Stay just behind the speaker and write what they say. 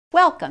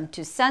Welcome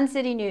to Sun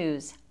City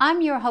News.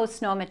 I'm your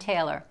host, Norma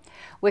Taylor.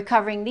 We're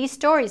covering these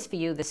stories for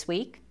you this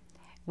week.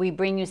 We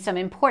bring you some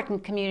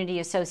important community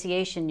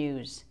association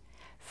news.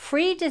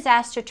 Free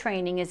disaster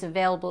training is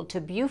available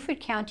to Beaufort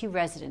County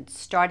residents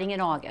starting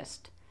in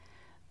August.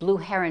 Blue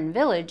Heron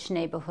Village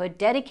neighborhood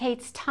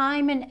dedicates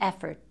time and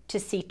effort to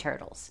sea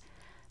turtles.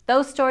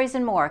 Those stories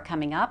and more are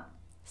coming up.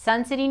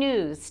 Sun City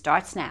News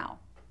starts now.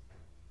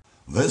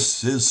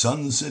 This is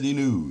Sun City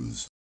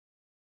News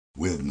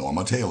with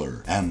Norma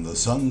Taylor and the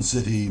Sun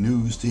City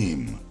News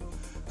team,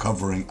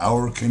 covering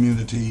our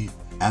community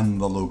and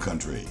the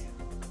Lowcountry.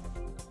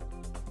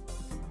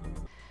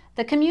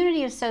 The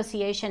Community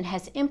Association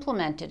has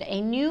implemented a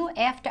new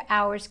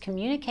after-hours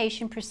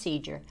communication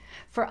procedure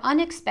for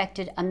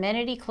unexpected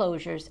amenity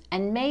closures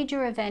and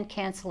major event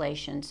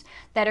cancellations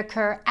that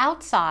occur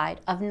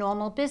outside of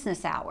normal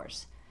business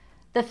hours.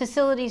 The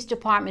Facilities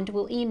Department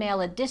will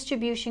email a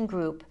distribution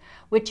group,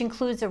 which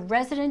includes a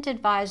resident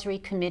advisory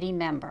committee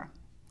member.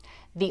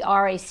 The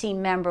RAC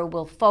member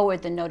will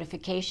forward the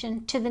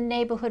notification to the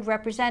neighborhood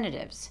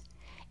representatives.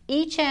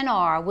 Each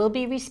NR will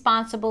be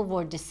responsible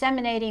for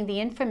disseminating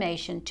the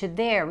information to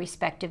their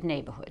respective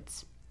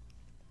neighborhoods.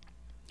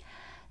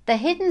 The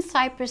Hidden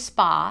Cypress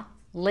Spa,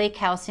 Lake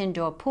House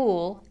Indoor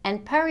Pool,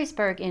 and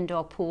Perrysburg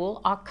Indoor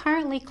Pool are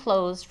currently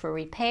closed for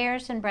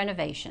repairs and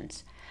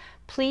renovations.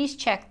 Please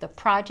check the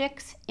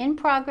Projects in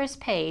Progress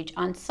page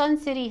on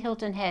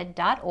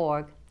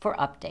suncityhiltonhead.org for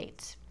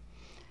updates.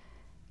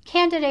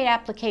 Candidate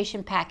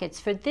application packets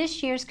for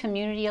this year's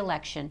community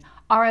election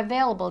are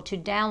available to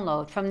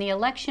download from the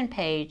election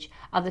page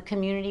of the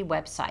community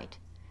website.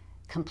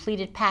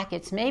 Completed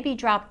packets may be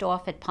dropped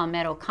off at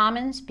Palmetto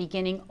Commons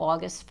beginning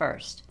August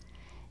 1st.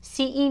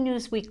 See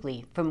eNews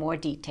Weekly for more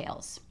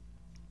details.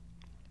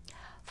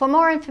 For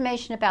more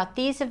information about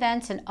these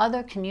events and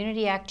other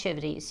community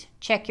activities,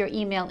 check your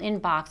email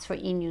inbox for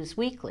eNews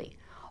Weekly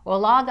or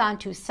log on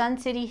to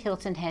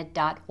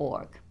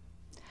suncityhiltonhead.org.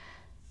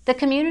 The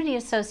Community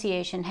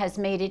Association has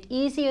made it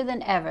easier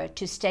than ever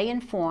to stay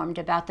informed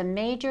about the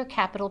major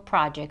capital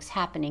projects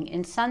happening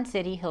in Sun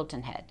City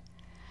Hilton Head.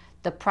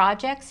 The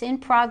Projects in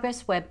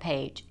Progress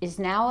webpage is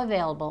now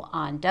available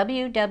on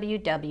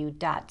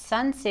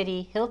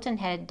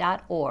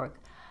www.suncityhiltonhead.org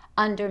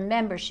under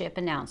Membership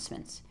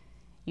Announcements.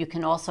 You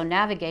can also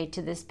navigate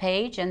to this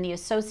page and the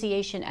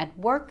Association at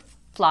Work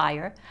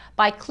flyer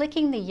by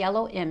clicking the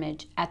yellow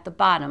image at the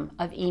bottom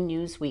of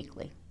eNews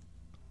Weekly.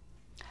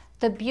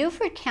 The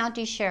Beaufort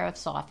County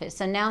Sheriff's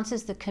Office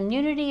announces the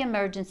Community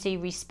Emergency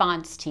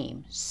Response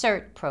Team,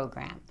 CERT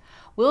program,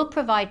 will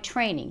provide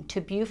training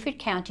to Beaufort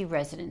County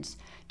residents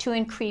to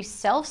increase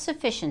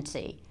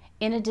self-sufficiency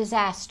in a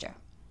disaster.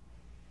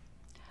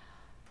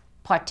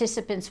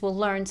 Participants will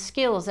learn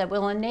skills that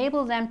will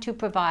enable them to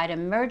provide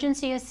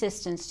emergency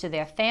assistance to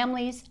their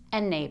families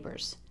and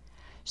neighbors.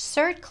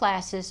 CERT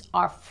classes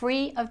are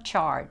free of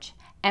charge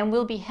and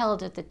will be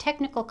held at the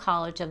Technical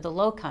College of the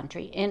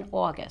Lowcountry in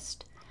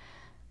August.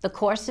 The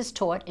course is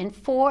taught in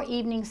 4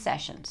 evening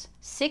sessions,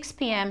 6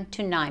 p.m.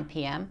 to 9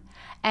 p.m.,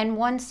 and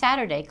 1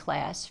 Saturday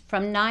class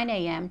from 9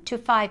 a.m. to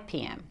 5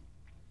 p.m.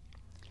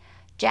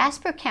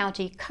 Jasper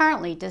County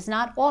currently does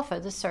not offer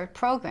the CERT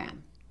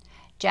program.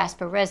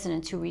 Jasper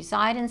residents who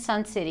reside in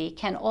Sun City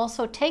can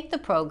also take the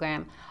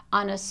program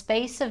on a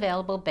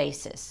space-available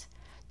basis.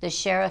 The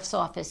Sheriff's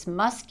Office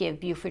must give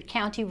Beaufort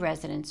County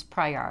residents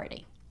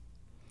priority.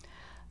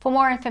 For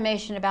more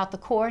information about the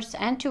course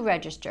and to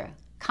register,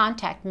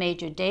 contact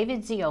Major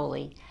David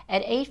Zioli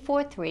at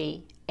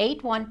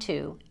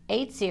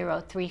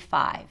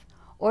 843-812-8035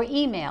 or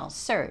email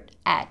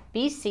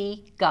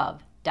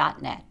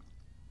cert@bcgov.net.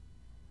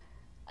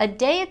 A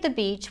day at the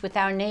beach with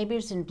our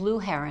neighbors in Blue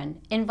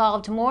Heron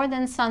involved more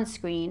than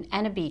sunscreen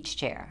and a beach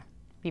chair.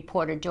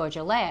 Reporter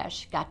Georgia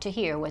Lash got to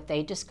hear what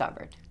they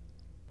discovered.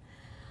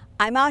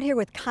 I'm out here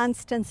with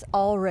Constance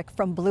Ulrich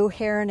from Blue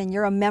Heron, and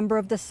you're a member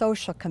of the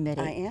social committee.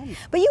 I am.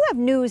 But you have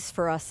news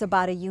for us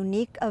about a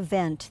unique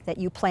event that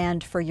you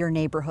planned for your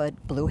neighborhood,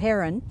 Blue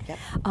Heron. Yep.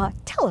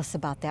 Tell us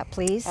about that,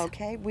 please.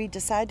 Okay, we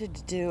decided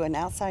to do an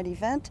outside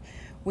event.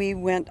 We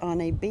went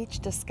on a beach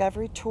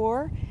discovery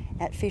tour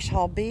at Fish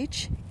Hall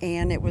Beach,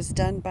 and it was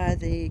done by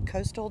the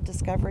Coastal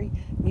Discovery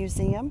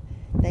Museum.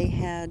 They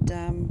had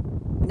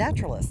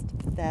naturalists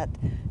that,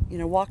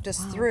 walked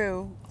us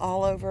through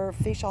all over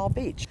Fish Hall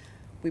Beach.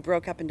 We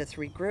broke up into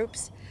 3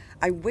 groups.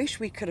 I wish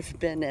we could have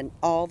been in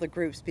all the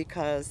groups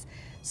because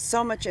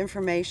so much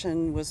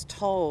information was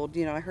told.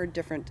 I heard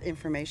different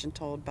information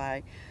told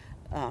by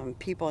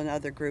people in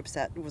other groups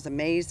that was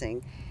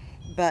amazing.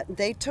 But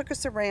they took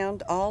us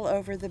around all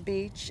over the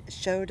beach,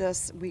 showed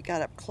us, we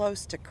got up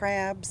close to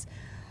crabs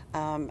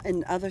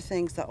and other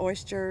things, the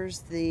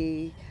oysters,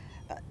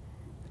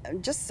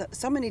 just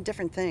so many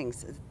different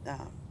things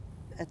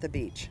at the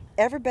beach.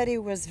 Everybody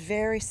was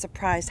very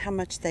surprised how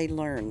much they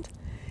learned.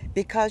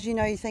 Because,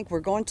 you think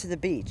we're going to the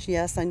beach.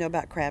 Yes, I know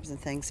about crabs and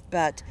things,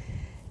 but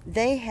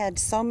they had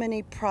so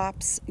many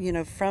props,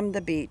 from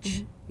the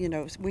beach.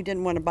 Mm-hmm. We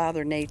didn't want to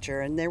bother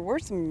nature, and there were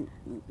some,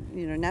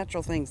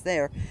 natural things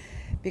there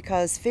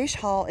because Fish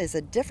Hall is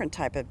a different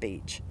type of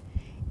beach.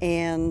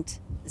 And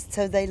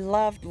so they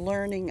loved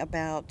learning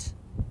about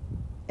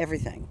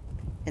everything,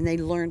 and they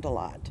learned a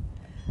lot.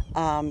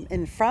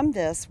 And from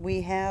this,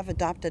 we have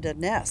adopted a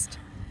nest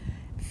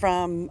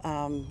from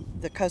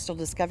the Coastal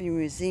Discovery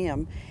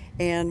Museum,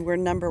 and we're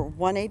number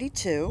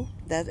 182.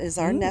 That is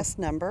our nest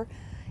number.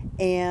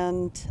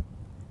 And,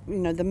 you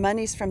know, the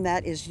monies from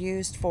that is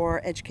used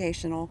for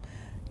educational,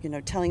 you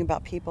know, telling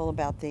about people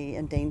about the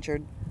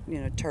endangered, you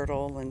know,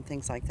 turtle and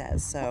things like that.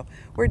 So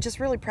we're just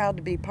really proud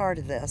to be part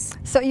of this.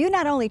 So you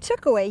not only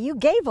took away, you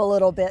gave a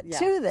little bit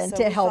too then so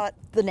to we help thought-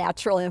 the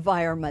natural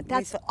environment.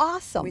 That's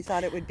awesome. We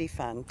thought it would be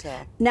fun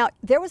to... Now,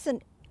 there was a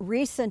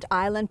recent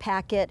island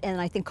packet, and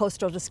I think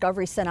Coastal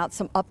Discovery sent out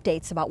some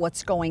updates about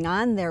what's going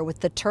on there with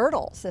the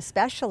turtles,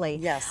 especially.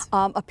 Yes.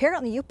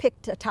 Apparently you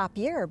picked a top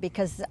year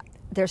because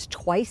there's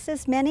twice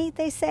as many,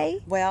 they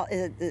say? Well,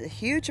 a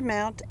huge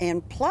amount,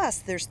 and plus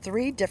there's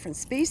 3 different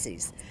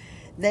species.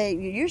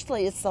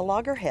 Usually it's the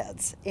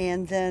loggerheads,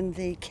 and then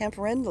the Kemp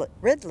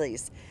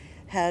Ridleys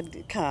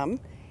had come,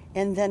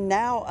 and then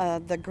now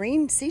the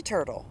green sea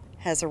turtle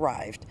has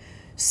arrived.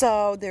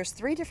 So there's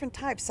 3 different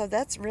types, so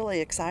that's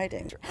really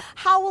exciting.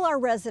 How will our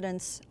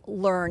residents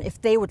learn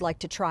if they would like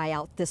to try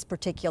out this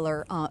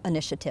particular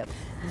initiative?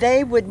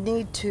 They would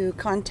need to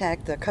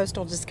contact the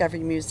Coastal Discovery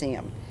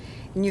Museum,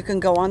 and you can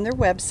go on their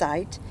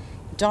website.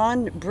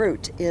 Dawn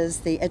Brute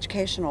is the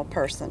educational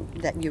person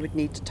that you would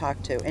need to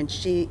talk to, and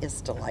she is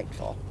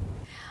delightful.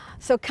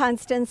 So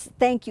Constance,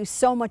 thank you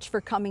so much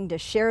for coming to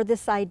share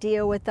this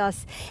idea with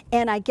us.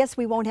 And I guess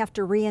we won't have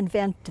to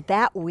reinvent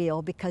that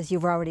wheel because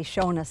you've already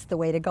shown us the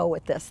way to go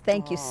with this.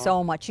 Thank you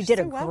so much. You did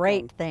a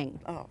great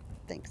thing. Oh,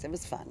 thanks. It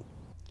was fun.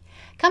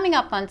 Coming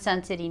up on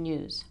Sun City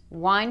News,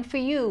 Wine for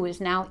You is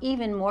now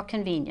even more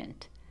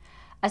convenient.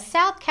 A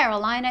South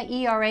Carolina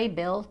ERA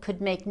bill could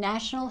make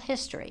national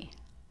history.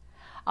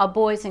 Our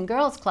Boys and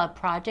Girls Club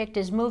project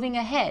is moving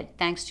ahead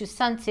thanks to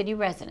Sun City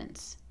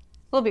residents.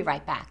 We'll be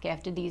right back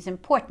after these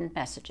important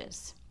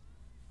messages.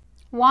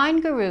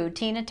 Wine guru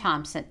Tina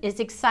Thompson is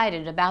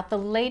excited about the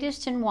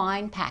latest in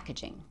wine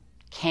packaging,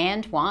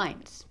 canned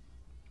wines.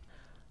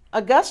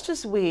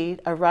 Augustus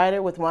Weed, a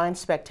writer with Wine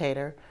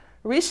Spectator,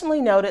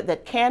 recently noted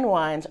that canned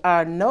wines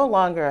are no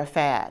longer a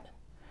fad.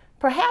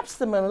 Perhaps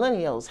the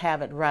millennials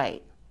have it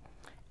right.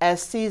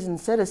 As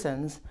seasoned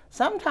citizens,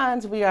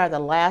 sometimes we are the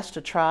last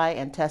to try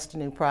and test a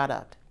new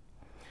product.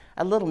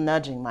 A little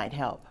nudging might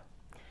help.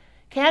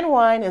 Canned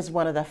wine is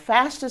one of the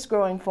fastest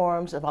growing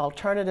forms of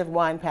alternative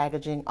wine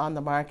packaging on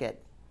the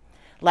market.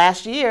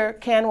 Last year,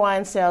 canned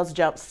wine sales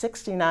jumped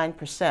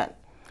 69%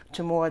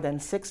 to more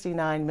than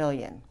 69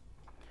 million.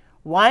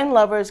 Wine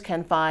lovers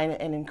can find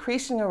an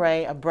increasing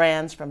array of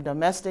brands from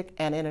domestic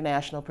and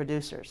international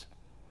producers.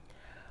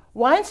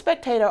 Wine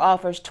Spectator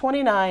offers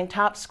 29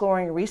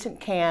 top-scoring recent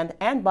canned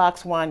and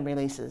boxed wine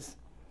releases.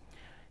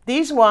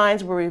 These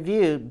wines were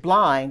reviewed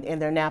blind in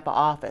their Napa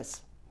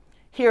office.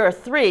 Here are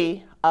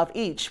 3 of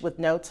each with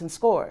notes and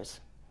scores.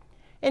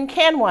 In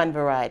canned wine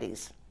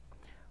varieties,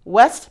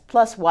 West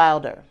plus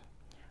Wilder,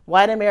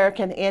 White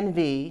American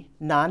NV,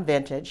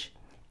 non-vintage,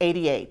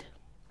 88.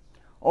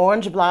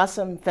 Orange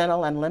Blossom,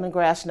 Fennel, and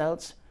Lemongrass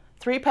notes,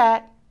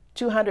 3-pack,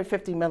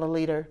 250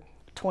 milliliter,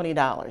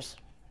 $20.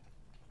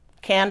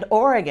 Canned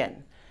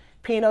Oregon,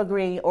 Pinot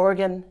Gris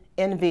Oregon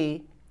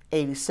NV,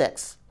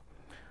 86.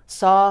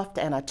 Soft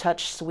and a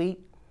touch sweet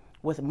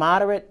with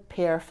moderate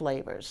pear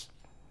flavors,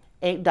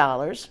 $8,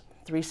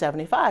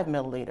 375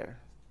 milliliter.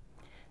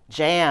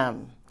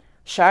 Jam,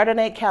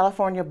 Chardonnay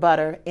California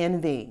Butter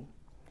NV,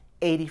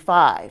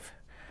 85.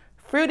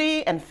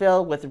 Fruity and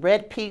filled with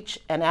red peach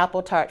and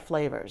apple tart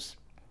flavors.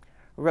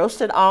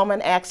 Roasted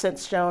almond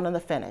accents shown in the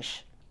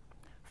finish.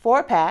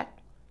 4-pack,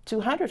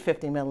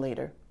 250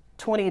 milliliter,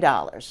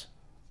 $20.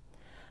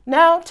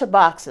 Now to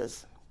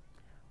boxes.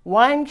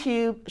 Wine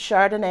Cube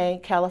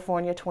Chardonnay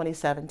California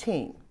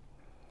 2017,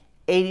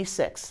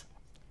 86.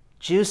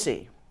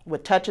 Juicy,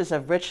 with touches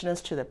of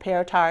richness to the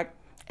pear tart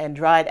and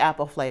dried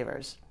apple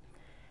flavors.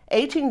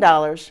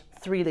 $18,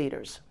 3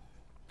 liters.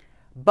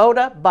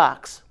 Boda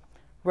Box,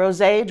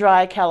 Rosé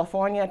Dry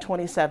California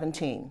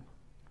 2017,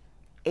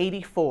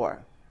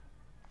 84.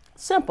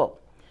 Simple,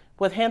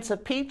 with hints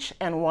of peach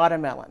and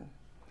watermelon.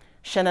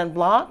 Chenin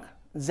Blanc,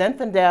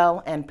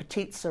 Zinfandel, and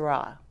Petite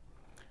Syrah,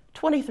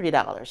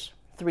 $23,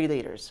 3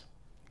 liters.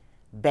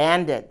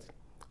 Bandit,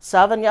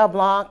 Sauvignon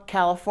Blanc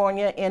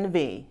California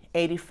NV,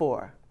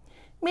 84.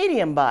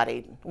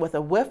 Medium-bodied, with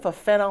a whiff of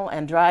fennel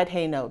and dried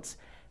hay notes,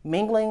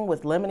 mingling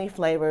with lemony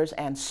flavors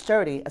and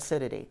sturdy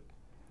acidity.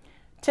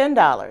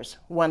 $10,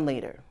 1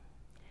 liter.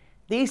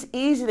 These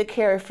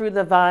easy-to-carry fruit of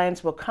the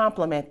vines will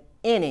complement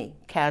any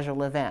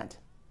casual event.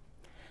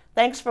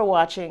 Thanks for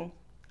watching.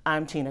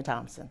 I'm Tina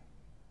Thompson.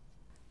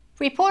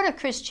 Reporter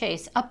Chris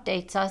Chase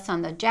updates us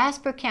on the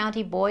Jasper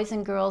County Boys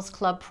and Girls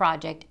Club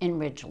project in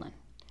Ridgeland.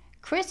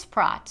 Chris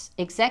Protz,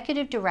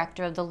 Executive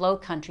Director of the Low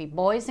Country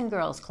Boys and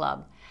Girls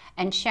Club,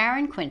 and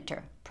Sharon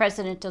Quinter,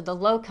 President of the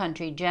Low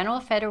Country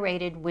General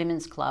Federated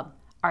Women's Club,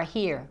 are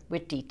here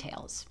with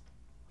details.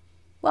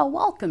 Well,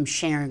 welcome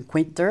Sharon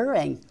Quinter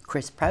and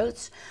Chris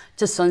Protz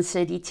to Sun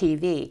City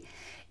TV.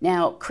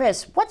 Now,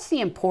 Chris, what's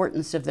the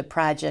importance of the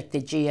project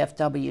that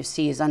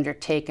GFWC has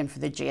undertaken for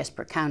the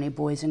Jasper County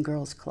Boys and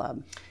Girls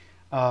Club?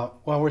 Well,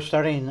 we're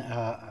starting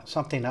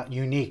something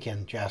unique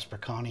in Jasper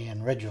County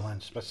and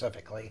Ridgeland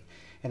specifically,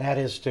 and that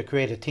is to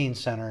create a teen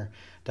center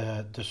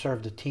to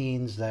serve the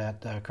teens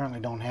that currently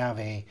don't have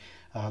a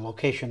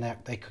location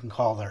that they can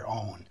call their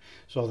own.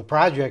 So the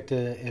project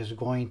is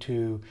going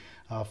to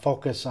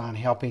focus on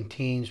helping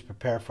teens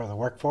prepare for the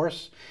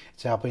workforce.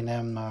 It's helping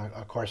them,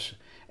 of course,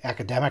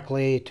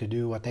 academically to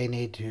do what they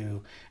need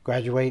to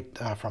graduate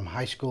from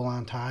high school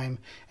on time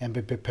and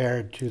be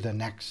prepared to the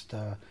next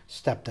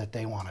step that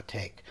they want to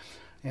take.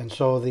 And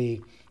so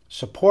the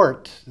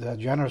support, the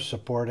generous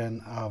support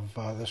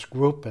of this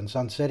group in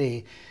Sun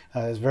City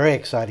is very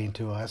exciting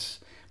to us,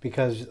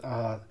 because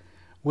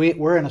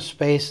we're in a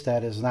space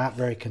that is not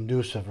very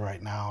conducive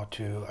right now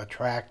to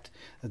attract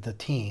the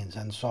teens.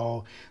 And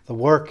so the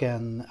work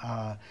and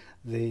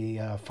the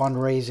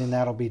fundraising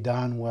that'll be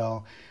done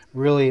will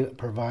really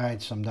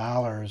provide some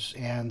dollars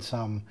and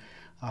some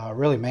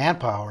really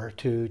manpower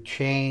to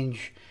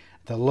change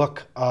the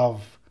look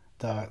of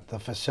the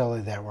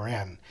facility that we're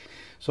in.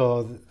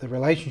 So the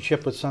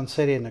relationship with Sun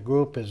City and the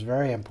group is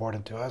very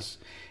important to us,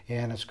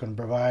 and it's going to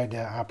provide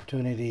the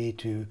opportunity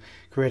to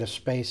create a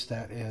space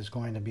that is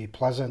going to be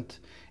pleasant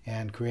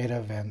and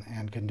creative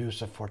and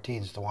conducive for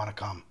teens to want to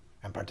come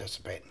and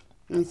participate.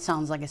 It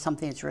sounds like it's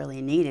something that's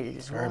really needed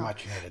as well. Very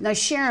much needed. Now,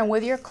 Sharon,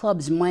 with your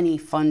club's money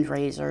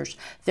fundraisers,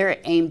 they're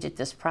aimed at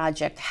this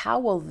project. How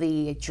will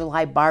the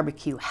July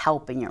barbecue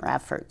help in your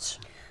efforts?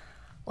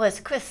 Well, as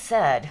Chris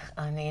said,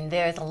 I mean,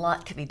 there's a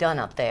lot to be done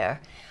up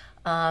there,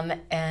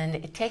 and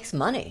it takes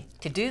money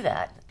to do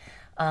that.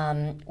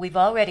 We've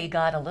already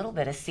got a little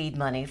bit of seed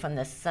money from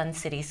the Sun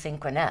City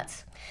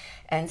Synchronettes,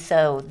 and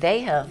so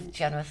they have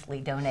generously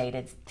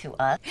donated to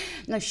us.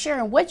 Now,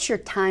 Sharon, what's your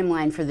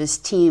timeline for this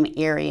team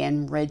area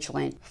in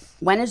Ridgeland?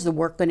 When is the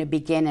work going to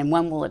begin, and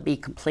when will it be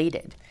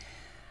completed?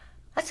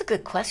 That's a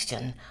good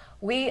question.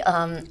 We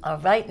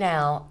right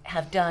now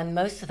have done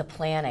most of the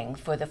planning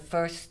for the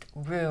first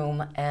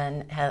room,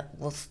 and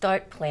we'll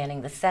start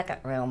planning the second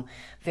room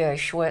very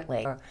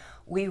shortly.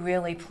 We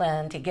really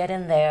plan to get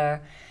in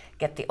there,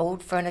 get the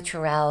old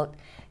furniture out,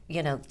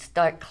 you know,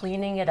 start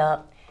cleaning it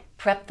up,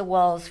 prep the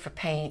walls for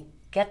paint,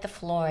 get the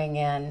flooring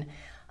in,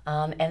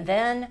 and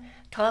then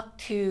talk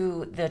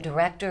to the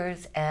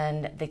directors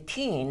and the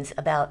teens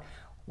about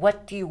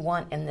what do you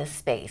want in this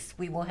space.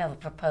 We will have a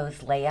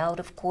proposed layout,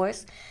 of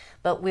course,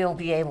 but we'll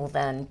be able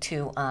then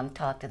to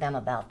talk to them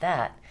about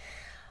that.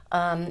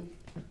 The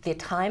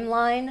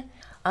timeline,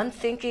 I'm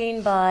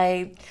thinking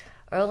by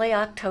early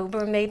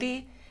October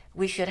maybe,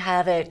 we should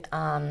have it.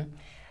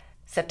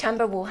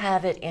 September we'll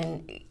have it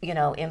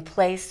in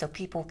place so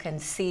people can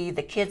see,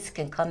 the kids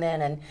can come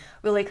in and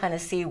really kind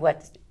of see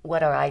what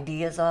our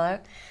ideas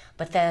are.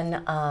 But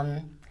then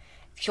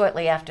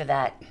shortly after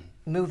that,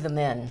 move them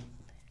in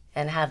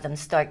and have them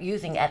start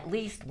using at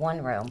least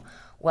one room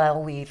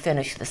while we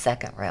finish the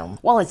second room.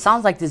 Well, it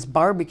sounds like this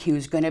barbecue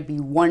is going to be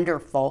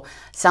wonderful.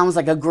 Sounds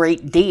like a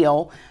great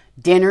deal.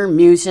 Dinner,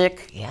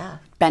 music, yeah,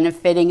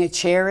 benefiting a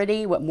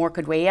charity. What more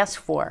could we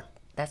ask for?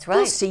 That's right.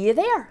 We'll see you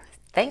there.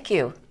 Thank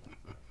you.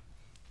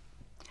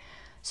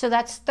 So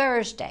that's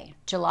Thursday,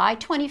 July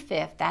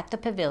 25th at the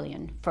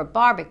Pavilion for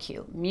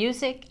barbecue,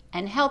 music,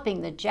 and helping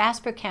the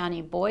Jasper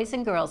County Boys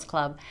and Girls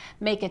Club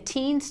make a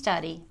teen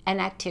study and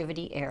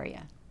activity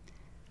area.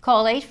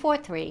 Call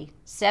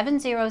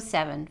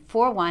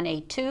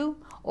 843-707-4182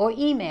 or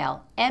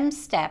email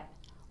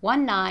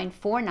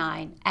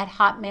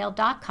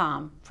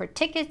mstep1949@hotmail.com for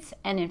tickets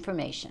and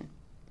information.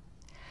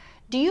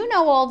 Do you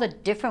know all the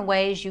different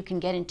ways you can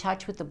get in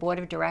touch with the Board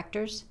of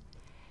Directors?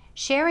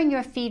 Sharing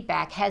your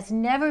feedback has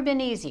never been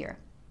easier.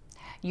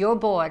 Your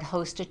board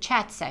hosts a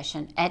chat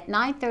session at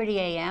 9:30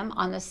 a.m.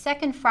 on the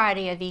second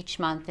Friday of each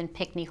month in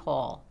Pinckney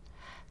Hall.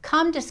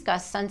 Come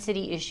discuss Sun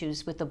City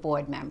issues with the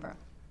board member.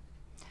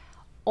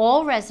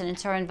 All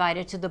residents are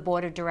invited to the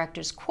Board of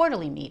Directors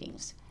quarterly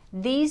meetings.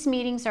 These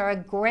meetings are a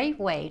great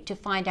way to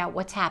find out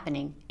what's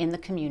happening in the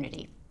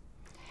community.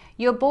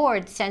 Your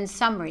board sends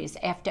summaries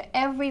after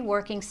every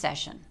working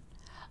session.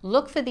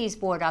 Look for these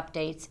board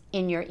updates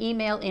in your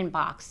email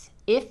inbox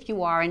if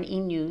you are an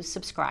e-news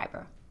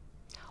subscriber.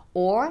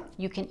 Or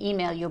you can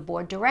email your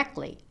board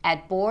directly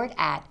at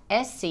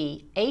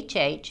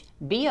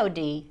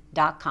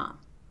board@schhhbod.com.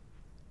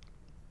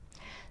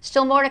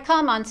 Still more to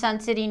come on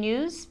Sun City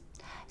News.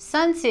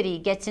 Sun City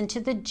gets into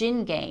the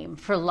gin game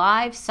for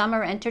live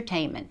summer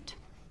entertainment.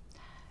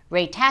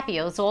 Ray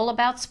Tapio's all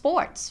about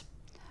sports.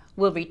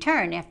 We'll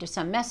return after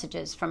some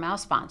messages from our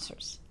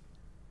sponsors.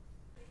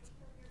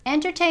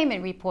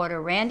 Entertainment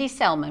reporter Randy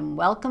Selman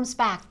welcomes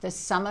back the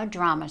Summer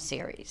Drama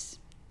Series.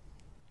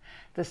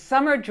 The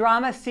Summer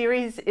Drama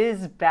Series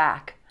is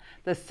back.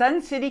 The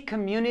Sun City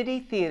Community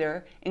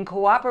Theater, in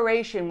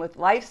cooperation with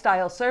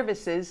Lifestyle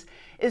Services,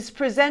 is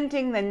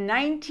presenting the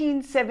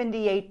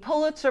 1978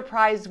 Pulitzer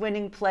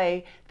Prize-winning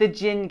play, The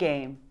Gin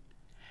Game.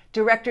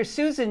 Director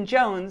Susan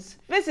Jones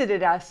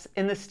visited us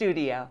in the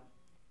studio.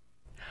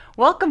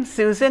 Welcome,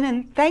 Susan,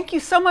 and thank you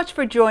so much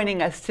for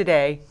joining us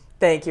today.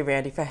 Thank you,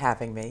 Randy, for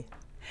having me.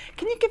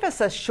 Can you give us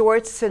a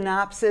short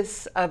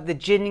synopsis of the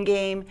Gin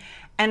Game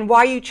and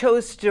why you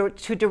chose to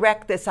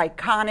direct this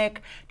iconic,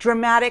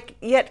 dramatic,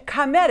 yet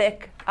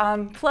comedic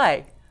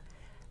play?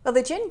 Well,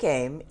 the Gin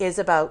Game is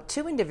about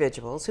two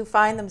individuals who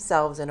find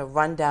themselves in a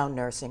rundown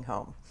nursing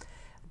home.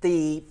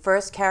 The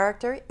first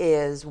character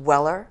is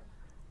Weller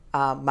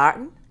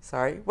Martin,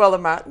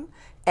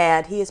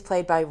 and he is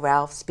played by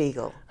Ralph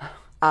Spiegel.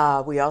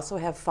 We also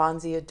have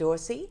Fonzia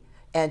Dorsey,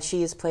 and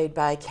she is played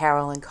by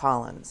Carolyn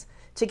Collins.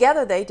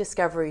 Together, they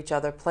discover each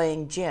other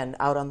playing gin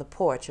out on the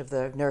porch of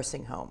the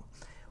nursing home.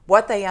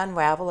 What they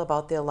unravel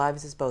about their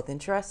lives is both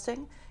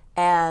interesting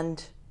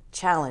and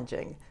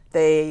challenging.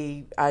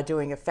 They are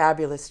doing a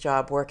fabulous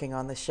job working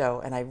on the show,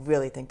 and I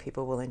really think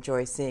people will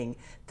enjoy seeing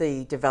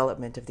the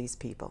development of these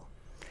people.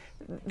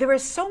 There are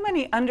so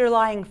many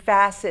underlying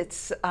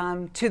facets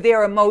to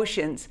their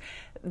emotions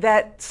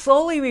that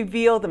slowly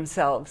reveal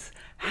themselves.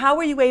 How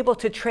were you able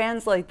to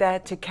translate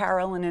that to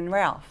Carolyn and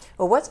Ralph?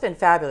 Well, what's been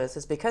fabulous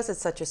is because it's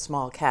such a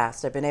small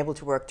cast, I've been able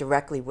to work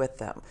directly with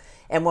them.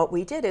 And what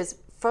we did is,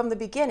 from the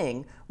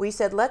beginning, we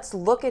said, let's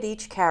look at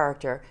each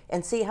character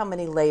and see how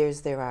many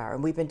layers there are.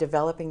 And we've been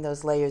developing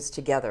those layers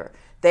together.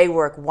 They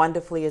work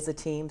wonderfully as a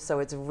team, so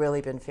it's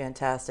really been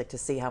fantastic to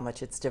see how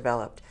much it's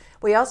developed.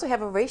 We also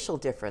have a racial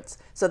difference,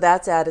 so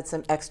that's added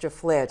some extra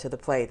flair to the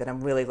play that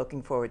I'm really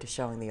looking forward to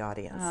showing the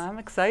audience. I'm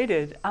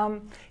excited.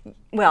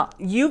 Well,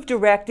 you've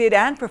directed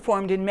and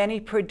performed in many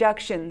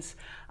productions.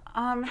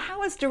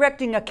 How is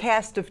directing a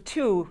cast of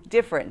two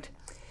different?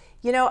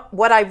 You know,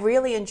 what I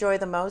really enjoy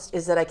the most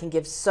is that I can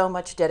give so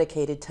much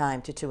dedicated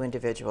time to two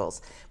individuals.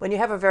 When you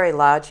have a very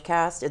large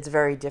cast, it's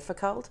very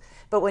difficult.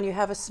 But when you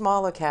have a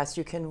smaller cast,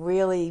 you can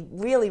really,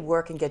 really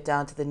work and get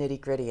down to the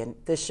nitty-gritty. And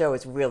this show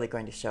is really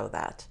going to show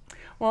that.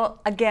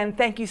 Well, again,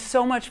 thank you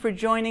so much for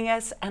joining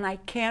us, and I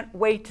can't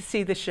wait to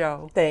see the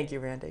show. Thank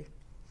you, Randy.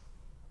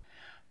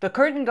 The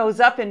curtain goes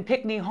up in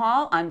Pinckney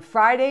Hall on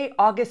Friday,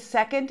 August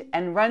 2nd,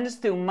 and runs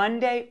through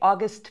Monday,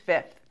 August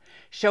 5th.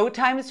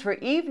 Showtimes for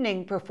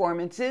evening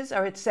performances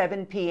are at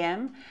 7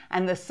 p.m.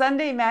 and the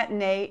Sunday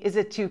matinee is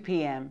at 2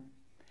 p.m.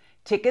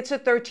 Tickets are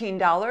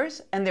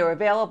 $13 and they're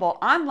available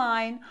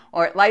online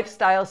or at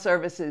Lifestyle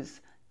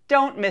Services.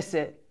 Don't miss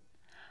it.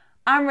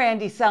 I'm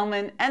Randy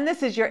Selman and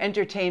this is your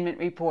Entertainment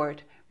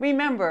Report.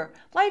 Remember,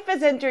 life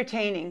is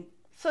entertaining,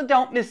 so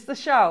don't miss the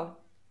show.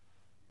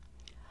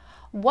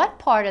 What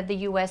part of the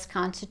U.S.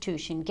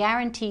 Constitution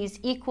guarantees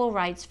equal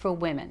rights for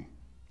women?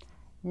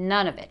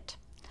 None of it.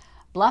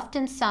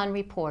 Bluffton Sun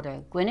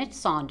reporter Gwyneth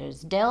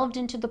Saunders delved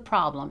into the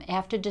problem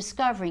after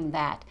discovering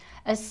that,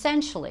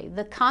 essentially,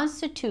 the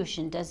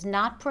Constitution does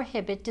not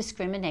prohibit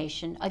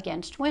discrimination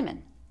against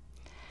women.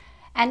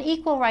 An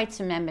Equal Rights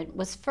Amendment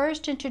was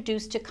first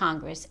introduced to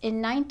Congress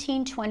in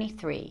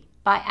 1923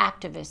 by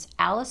activists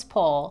Alice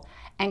Paul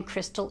and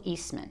Crystal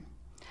Eastman.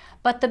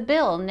 But the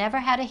bill never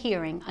had a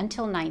hearing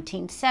until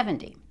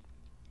 1970.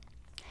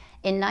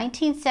 In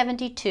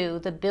 1972,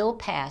 the bill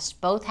passed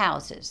both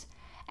houses,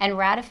 and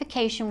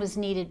ratification was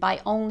needed by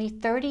only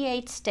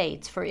 38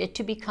 states for it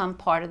to become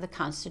part of the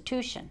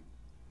Constitution.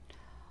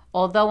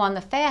 Although on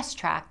the fast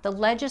track, the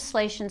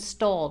legislation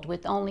stalled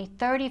with only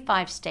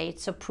 35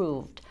 states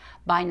approved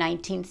by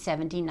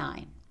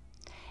 1979.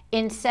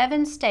 In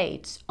 7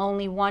 states,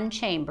 only one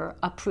chamber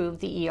approved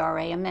the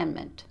ERA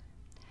amendment.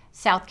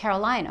 South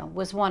Carolina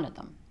was one of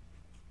them.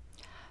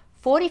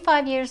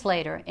 45 years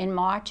later, in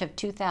March of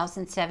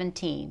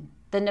 2017,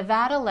 the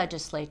Nevada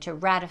legislature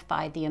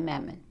ratified the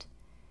amendment.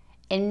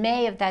 In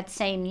May of that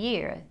same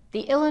year,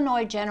 the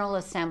Illinois General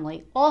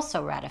Assembly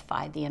also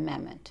ratified the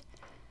amendment.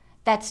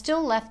 That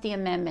still left the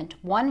amendment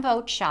one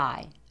vote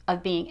shy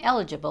of being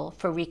eligible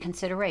for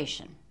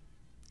reconsideration.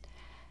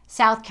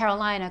 South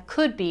Carolina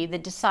could be the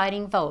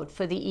deciding vote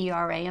for the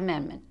ERA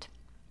amendment.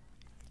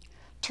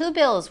 2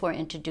 bills were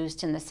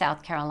introduced in the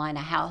South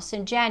Carolina House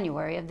in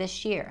January of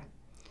this year.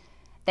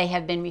 They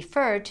have been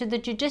referred to the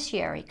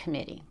Judiciary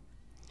Committee.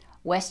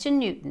 Weston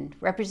Newton,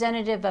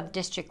 representative of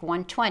District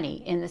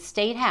 120 in the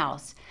State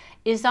House,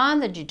 is on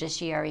the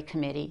Judiciary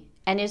Committee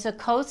and is a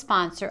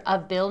co-sponsor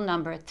of Bill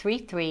number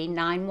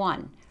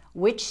 3391,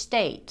 which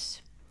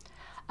states,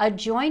 "A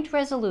joint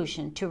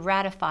resolution to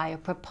ratify a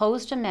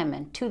proposed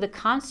amendment to the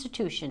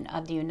Constitution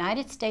of the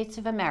United States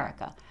of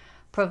America,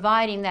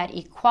 providing that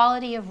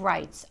equality of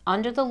rights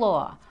under the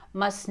law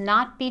must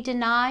not be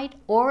denied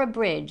or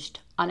abridged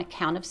on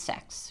account of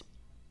sex."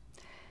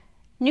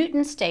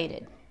 Newton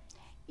stated,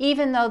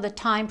 "Even though the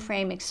time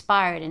frame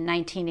expired in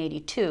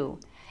 1982,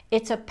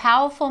 it's a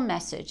powerful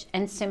message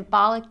and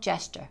symbolic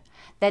gesture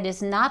that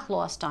is not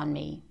lost on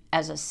me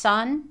as a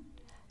son,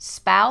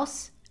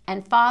 spouse,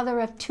 and father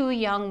of 2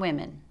 young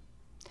women.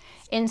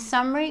 In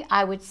summary,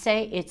 I would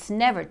say it's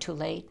never too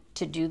late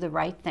to do the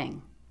right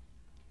thing."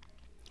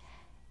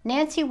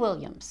 Nancy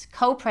Williams,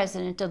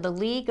 co-president of the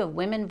League of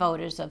Women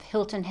Voters of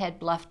Hilton Head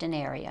Bluffton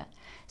area,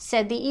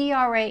 said the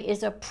ERA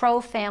is a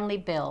pro-family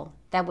bill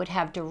that would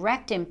have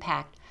direct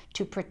impact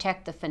to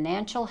protect the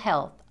financial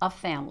health of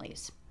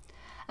families.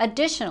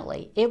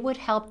 Additionally, it would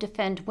help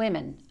defend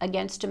women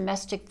against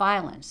domestic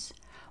violence,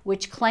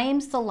 which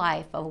claims the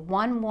life of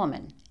one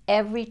woman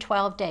every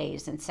 12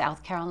 days in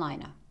South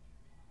Carolina.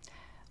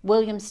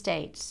 William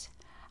states,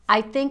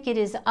 "I think it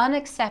is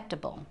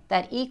unacceptable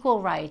that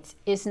equal rights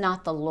is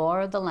not the law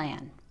of the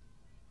land."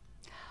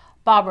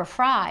 Barbara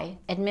Fry,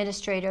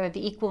 administrator of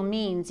the Equal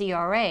Means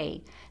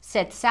ERA,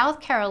 said South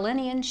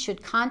Carolinians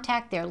should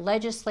contact their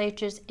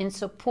legislatures in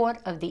support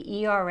of the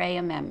ERA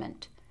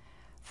amendment.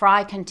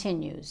 Fry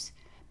continues,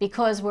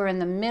 "Because we're in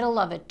the middle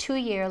of a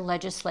 2-year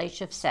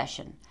legislative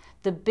session,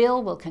 the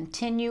bill will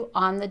continue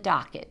on the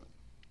docket.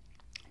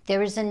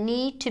 There is a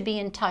need to be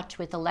in touch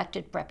with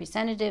elected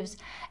representatives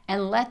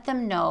and let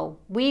them know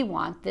we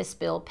want this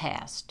bill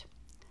passed.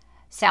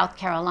 South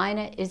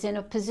Carolina is in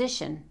a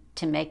position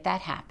to make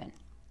that happen."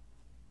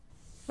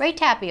 Ray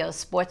Tapio,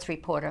 sports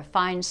reporter,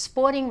 finds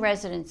sporting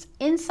residents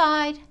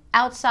inside,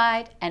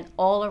 outside, and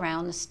all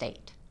around the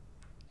state.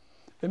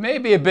 It may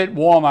be a bit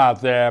warm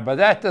out there, but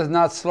that does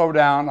not slow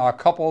down our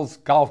couples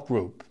golf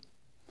group.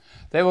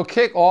 They will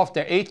kick off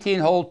their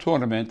 18-hole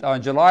tournament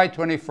on July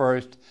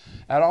 21st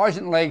at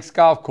Argent Lakes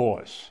Golf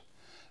Course.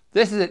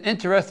 This is an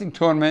interesting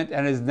tournament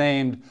and is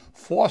named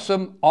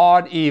Foursome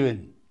Odd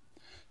Even.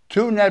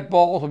 2 net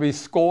balls will be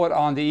scored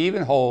on the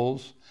even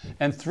holes,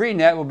 and 3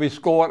 net will be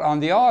scored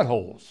on the odd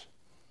holes.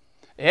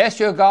 Ask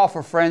your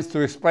golfer friends to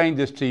explain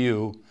this to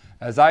you,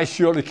 as I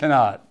surely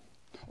cannot.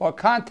 Or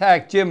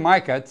contact Jim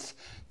Mikatz,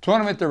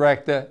 Tournament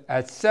Director,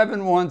 at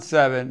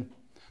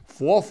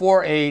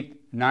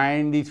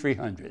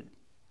 717-448-9300.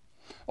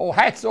 Oh,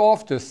 hats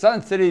off to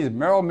Sun City's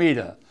Merrill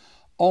Meter.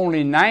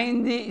 Only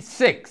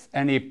 96,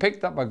 and he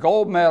picked up a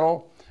gold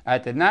medal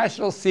at the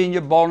National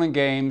Senior Bowling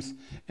Games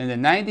in the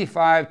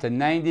 95 to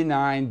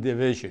 99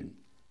 division.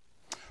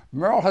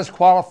 Merrill has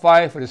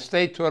qualified for the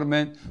state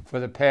tournament for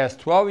the past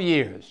 12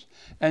 years,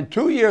 and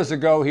 2 years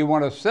ago he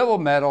won a silver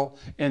medal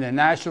in the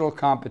national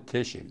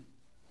competition.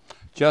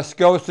 Just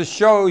goes to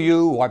show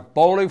you what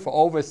bowling for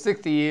over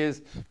 60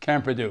 years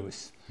can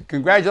produce.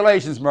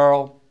 Congratulations,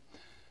 Merrill.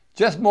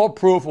 Just more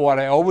proof of what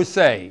I always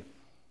say.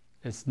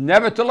 It's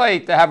never too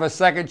late to have a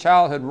second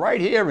childhood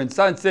right here in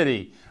Sun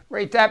City.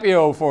 Ray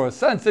Tapio for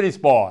Sun City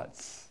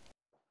Sports.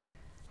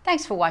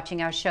 Thanks for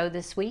watching our show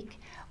this week.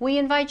 We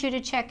invite you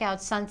to check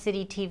out Sun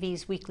City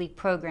TV's weekly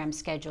program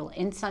schedule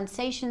in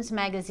Sensations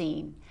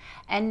magazine.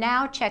 And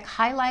now check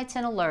highlights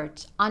and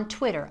alerts on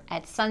Twitter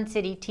at Sun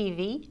City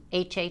TV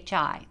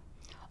HHI.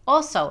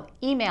 Also,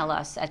 email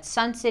us at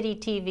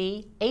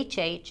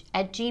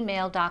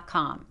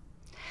suncitytvhh@gmail.com.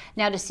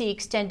 Now, to see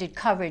extended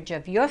coverage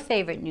of your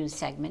favorite news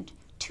segment,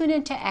 tune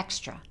into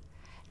Extra.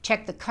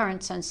 Check the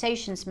current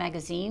Sensations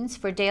magazines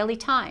for daily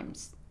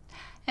times.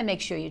 And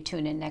make sure you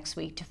tune in next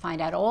week to find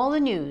out all the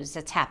news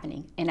that's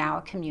happening in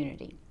our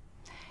community.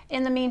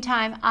 In the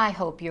meantime, I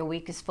hope your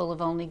week is full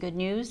of only good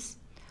news.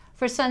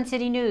 For Sun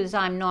City News,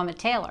 I'm Norma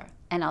Taylor,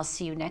 and I'll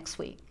see you next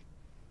week.